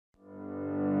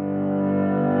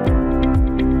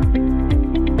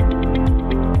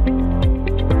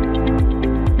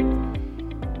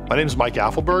My name is Mike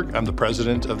Apfelberg. I'm the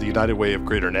president of the United Way of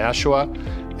Greater Nashua,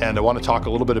 and I want to talk a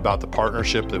little bit about the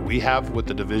partnership that we have with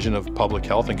the Division of Public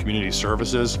Health and Community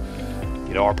Services.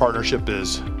 You know, our partnership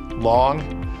is long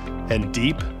and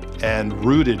deep and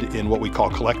rooted in what we call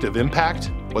collective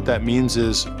impact. What that means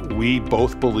is we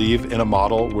both believe in a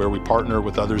model where we partner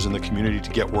with others in the community to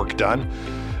get work done.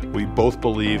 We both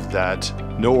believe that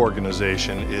no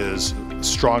organization is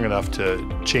strong enough to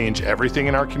change everything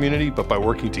in our community, but by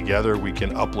working together, we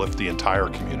can uplift the entire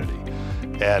community.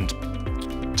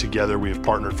 And together, we have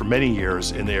partnered for many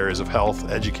years in the areas of health,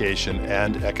 education,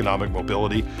 and economic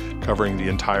mobility, covering the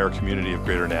entire community of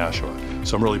Greater Nashua.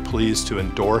 So I'm really pleased to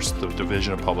endorse the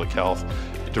Division of Public Health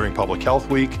during Public Health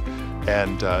Week,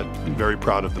 and very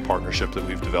proud of the partnership that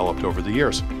we've developed over the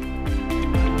years.